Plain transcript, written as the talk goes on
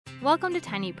Welcome to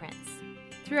Tiny Prints.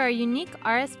 Through our unique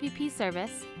RSVP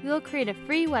service, we will create a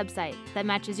free website that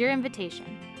matches your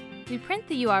invitation. We print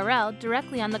the URL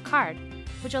directly on the card,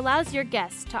 which allows your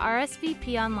guests to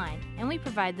RSVP online, and we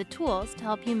provide the tools to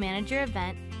help you manage your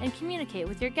event and communicate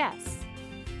with your guests.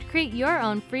 To create your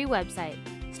own free website,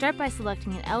 start by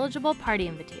selecting an eligible party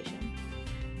invitation.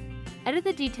 Edit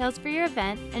the details for your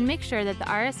event and make sure that the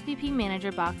RSVP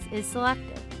Manager box is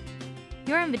selected.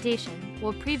 Your invitation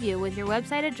will preview with your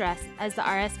website address as the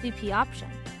RSVP option.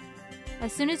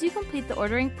 As soon as you complete the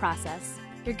ordering process,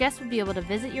 your guests will be able to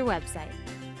visit your website.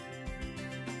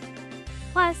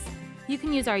 Plus, you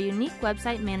can use our unique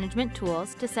website management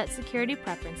tools to set security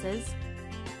preferences,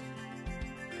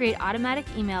 create automatic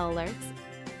email alerts,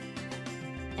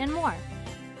 and more.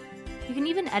 You can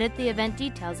even edit the event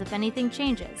details if anything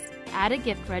changes, add a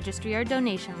gift registry or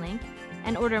donation link,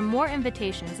 and order more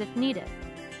invitations if needed.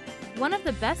 One of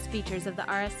the best features of the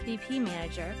RSVP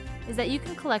Manager is that you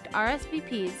can collect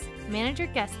RSVPs, manage your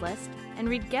guest list, and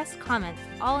read guest comments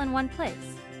all in one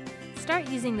place. Start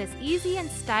using this easy and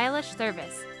stylish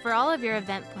service for all of your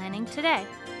event planning today.